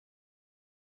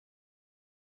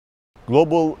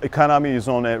Global economy is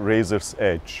on a razor's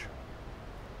edge.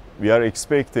 We are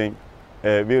expecting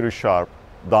a very sharp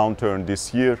downturn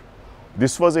this year.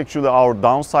 This was actually our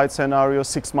downside scenario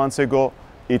 6 months ago.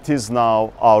 It is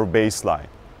now our baseline.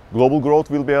 Global growth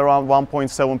will be around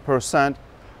 1.7%.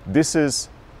 This is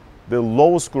the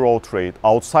lowest growth rate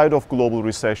outside of global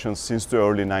recessions since the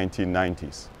early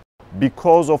 1990s.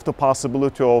 Because of the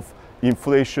possibility of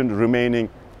inflation remaining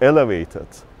elevated,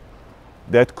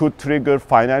 that could trigger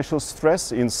financial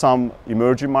stress in some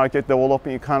emerging market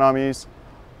developing economies,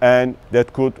 and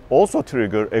that could also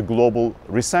trigger a global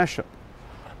recession.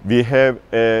 We have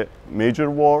a major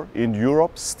war in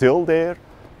Europe still there.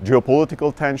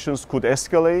 Geopolitical tensions could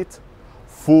escalate.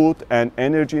 Food and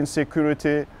energy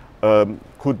insecurity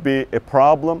could be a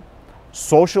problem.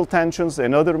 Social tensions,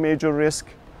 another major risk.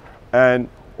 And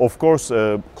of course,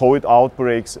 COVID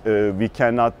outbreaks, we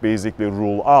cannot basically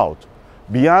rule out.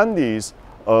 Beyond these,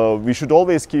 we should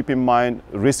always keep in mind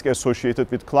risk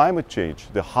associated with climate change,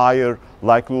 the higher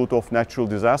likelihood of natural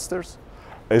disasters,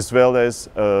 as well as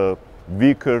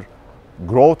weaker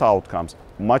growth outcomes,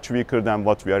 much weaker than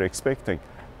what we are expecting.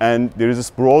 And there is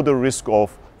this broader risk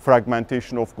of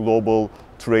fragmentation of global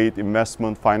trade,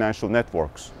 investment, financial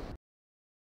networks.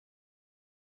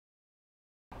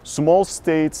 Small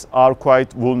states are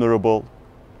quite vulnerable,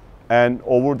 and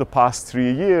over the past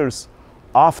 3 years,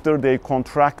 after they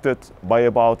contracted by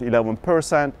about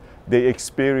 11%, they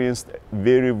experienced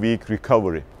very weak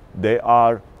recovery. They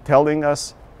are telling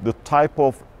us the type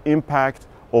of impact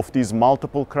of these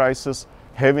multiple crises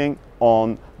having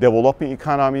on developing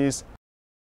economies